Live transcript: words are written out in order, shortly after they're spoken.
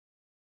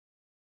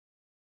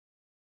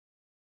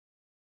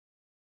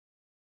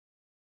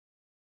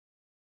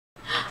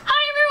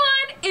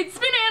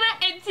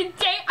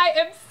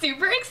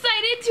super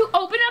excited to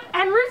open up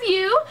and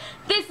review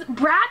this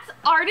Bratz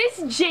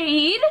Artist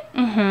Jade.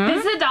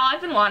 This is a doll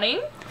I've been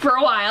wanting for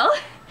a while.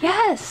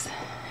 Yes.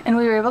 And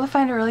we were able to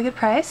find a really good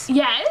price.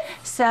 Yes.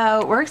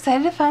 So we're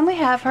excited to finally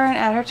have her and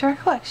add her to our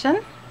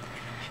collection.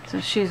 So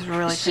she's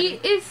really pretty.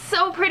 She is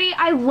so pretty.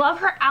 I love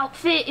her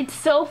outfit. It's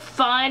so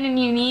fun and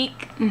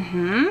unique.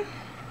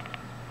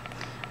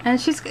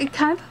 And she's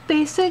kind of a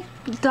basic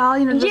doll,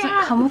 you know,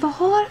 doesn't come with a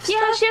whole lot of stuff.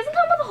 Yeah, she doesn't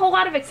come with a whole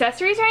lot of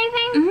accessories or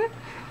anything.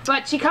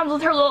 But she comes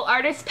with her little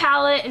artist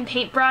palette and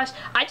paintbrush.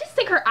 I just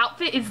think her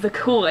outfit is the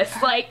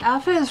coolest. Like,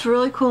 outfit is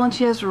really cool, and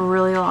she has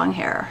really long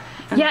hair.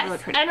 And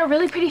yes, and a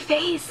really pretty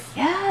face.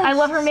 Yes. I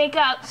love her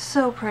makeup.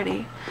 So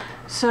pretty.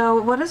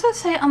 So what does it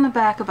say on the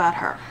back about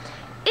her?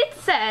 It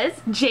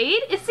says,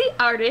 Jade is the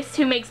artist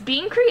who makes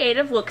being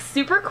creative look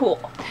super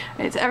cool.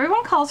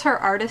 Everyone calls her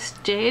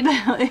Artist Jade.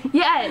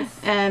 Yes.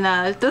 And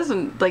it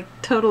doesn't like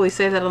totally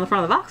say that on the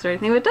front of the box or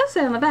anything, but it does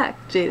say on the back,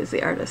 Jade is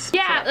the artist.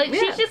 Yeah, so, like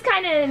she's just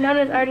kind of known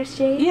as Artist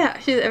Jade. Yeah,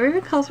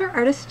 everyone calls her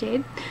Artist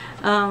Jade.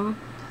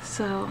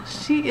 So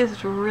she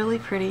is really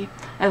pretty.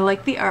 I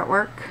like the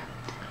artwork.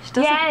 She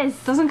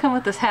doesn't come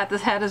with this hat.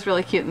 This hat is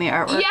really cute in the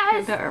artwork.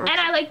 Yes, and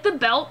I like the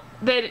belt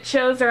that it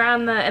shows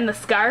around the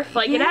scarf.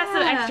 Like, it has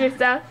some extra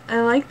stuff.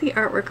 I like the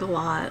artwork a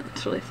lot.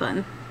 It's really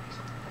fun.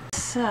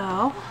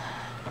 So,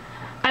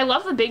 I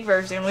love the big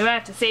version. We might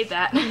have to save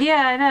that.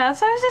 Yeah, I know.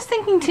 So I was just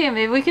thinking too,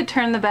 maybe we could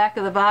turn the back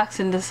of the box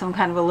into some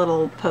kind of a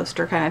little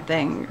poster kind of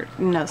thing, or,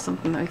 you know,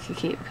 something that we could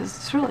keep, because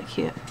it's really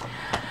cute.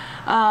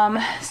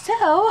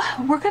 So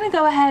we're gonna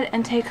go ahead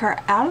and take her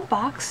out of the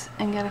box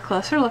and get a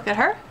closer look at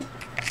her.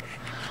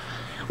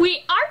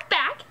 We are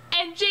back,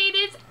 and Jade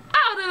is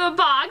out of the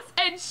box,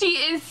 and she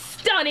is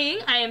stunning.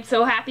 I am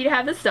so happy to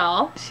have this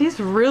doll.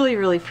 She's really,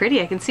 really pretty.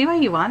 I can see why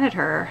you wanted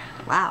her.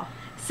 Wow.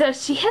 So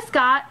she has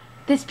got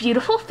this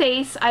beautiful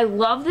face. I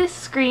love this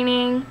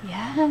screening.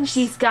 Yes.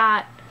 She's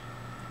got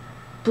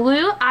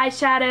blue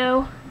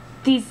eyeshadow,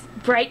 these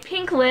bright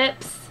pink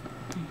lips,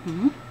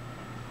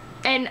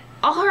 and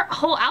all her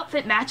whole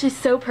outfit matches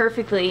so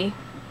perfectly.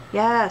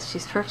 Yes,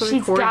 she's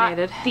perfectly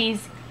coordinated. She's got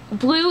these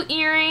blue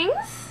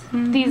earrings.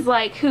 These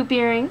like hoop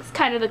earrings,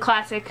 kind of the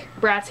classic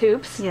Bratz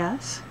hoops.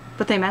 Yes,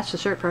 but they match the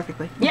shirt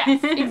perfectly.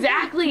 Yes,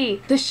 exactly.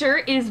 The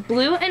shirt is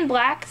blue and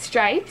black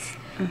stripes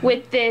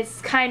with this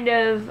kind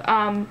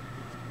of,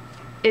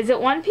 is it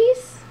one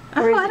piece?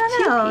 Oh, I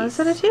don't know. Is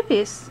it a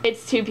two-piece?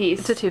 It's two-piece.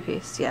 It's a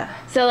two-piece, yeah.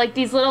 So like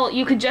these little,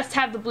 you could just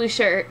have the blue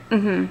shirt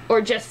or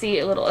just see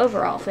a little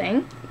overall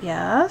thing.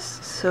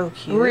 Yes, so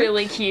cute.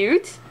 Really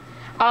cute.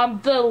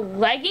 The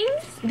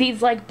leggings,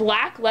 these like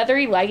black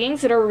leathery leggings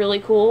that are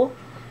really cool.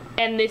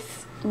 And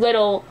this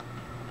little,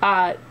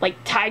 like,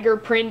 tiger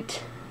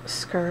print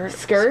skirt.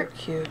 So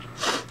cute.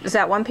 Is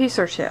that one piece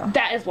or two?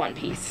 That is one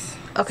piece.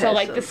 Okay. So,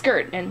 like, the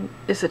skirt and...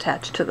 is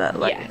attached to the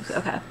leggings. Yes.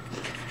 Okay.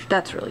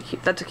 That's really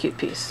cute. That's a cute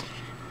piece.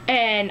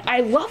 And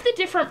I love the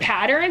different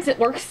patterns. It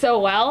works so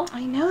well.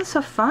 I know. It's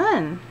so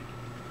fun.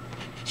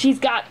 She's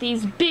got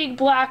these big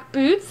black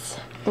boots.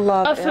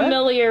 Love it. A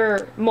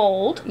familiar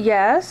mold.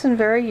 Yes, and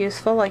very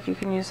useful. Like, you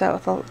can use that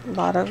with a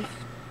lot of...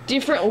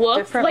 different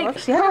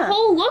looks. Yeah. Her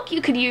whole look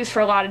you could use for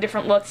a lot of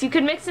different looks. You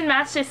could mix and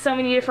match this so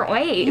many different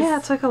ways. Yeah,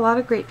 it's like a lot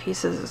of great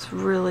pieces. It's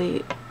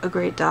really a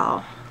great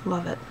doll.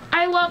 Love it.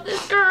 I love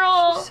this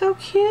girl. She's so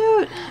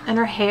cute. And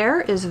her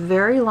hair is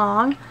very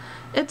long.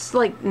 It's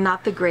like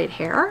not the great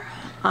hair,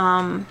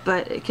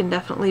 but it can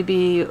definitely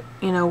be,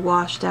 you know,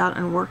 washed out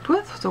and worked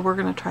with. So we're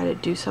going to try to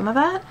do some of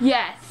that.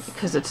 Yes.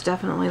 Because it's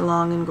definitely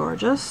long and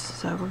gorgeous.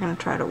 So we're going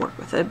to try to work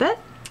with it a bit.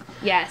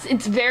 Yes,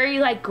 it's very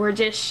like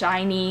gorgeous,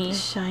 shiny.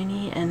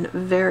 Shiny and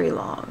very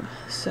long.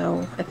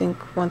 So I think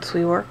once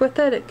we work with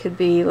it, it could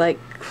be like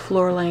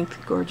floor length,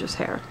 gorgeous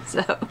hair.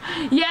 So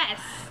yes.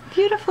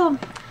 Beautiful.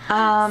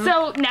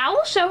 So now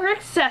we'll show her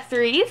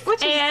accessories.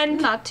 Which is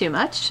not too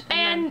much.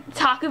 And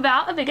talk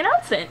about a big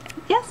announcement.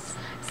 Yes.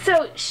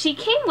 So she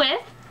came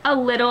with a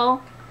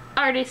little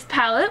artist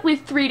palette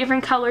with 3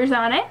 different colors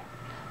on it.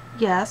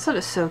 Yes, that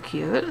is so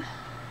cute.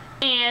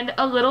 And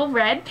a little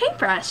red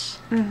paintbrush.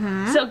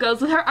 So it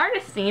goes with her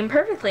artist theme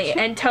perfectly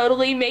and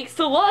totally makes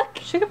the look.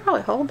 She could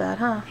probably hold that,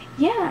 huh?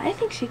 Yeah, I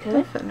think she could.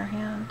 It'll fit in her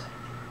hand.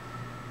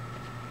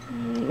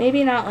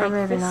 Maybe not like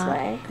maybe this not.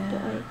 way. Yeah.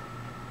 But like,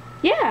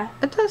 yeah.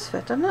 It does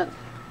fit, doesn't it?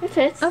 It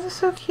fits. That is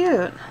so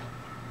cute.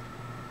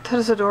 That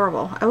is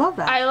adorable. I love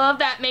that. I love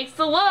that. Makes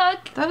the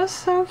look. That is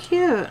so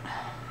cute.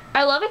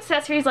 I love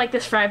accessories like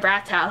this for my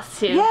Bratz house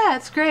too. Yeah,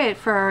 it's great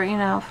for, you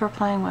know, for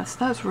playing with. So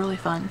that was really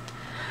fun.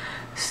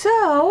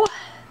 So,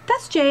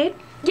 that's Jade.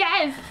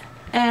 Yes.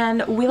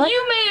 And we like...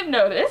 you may have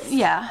noticed.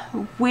 Yeah.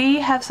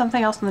 We have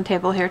something else on the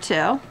table here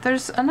too.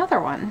 There's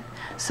another one.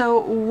 So,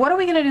 what are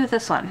we going to do with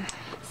this one?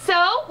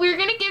 So, we're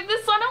going to give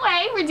this one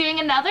away. We're doing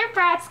another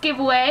Bratz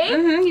giveaway.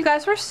 You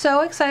guys were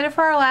so excited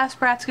for our last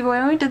Bratz giveaway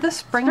when we did the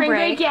spring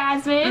break.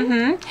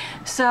 Yasmin.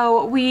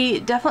 So we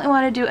definitely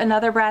want to do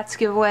another Bratz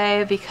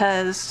giveaway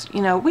because,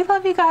 you know, we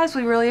love you guys.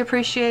 We really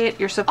appreciate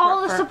your support.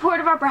 All the support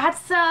of our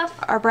Bratz stuff.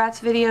 Our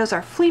Bratz videos,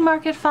 our flea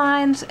market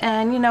finds,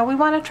 and, you know, we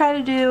want to try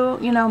to do,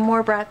 you know,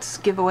 more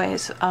Bratz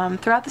giveaways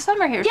throughout the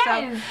summer here.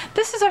 Yes. So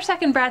this is our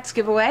second Bratz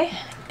giveaway.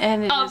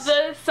 And it of is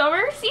the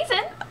summer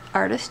season.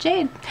 Artist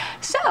Jade.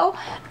 So,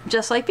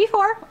 just like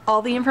before,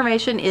 all the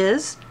information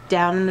is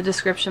down in the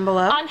description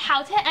below. On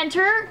how to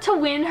enter to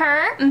win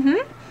her.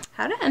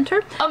 How to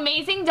enter.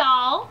 Amazing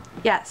doll.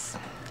 Yes.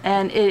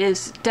 And it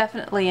is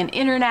definitely an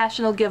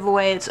international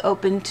giveaway. It's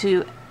open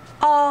to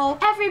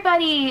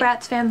everybody.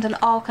 Bratz fans in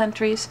all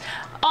countries.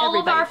 All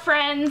of our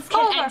friends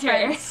can enter. Our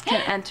friends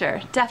can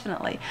enter,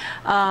 definitely.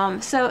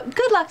 So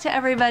good luck to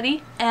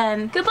everybody,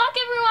 and good luck,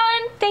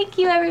 everyone. Thank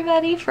you,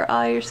 everybody, for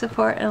all your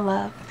support and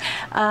love.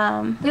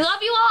 We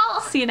love you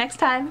all. See you next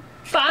time.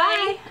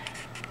 Bye. Bye.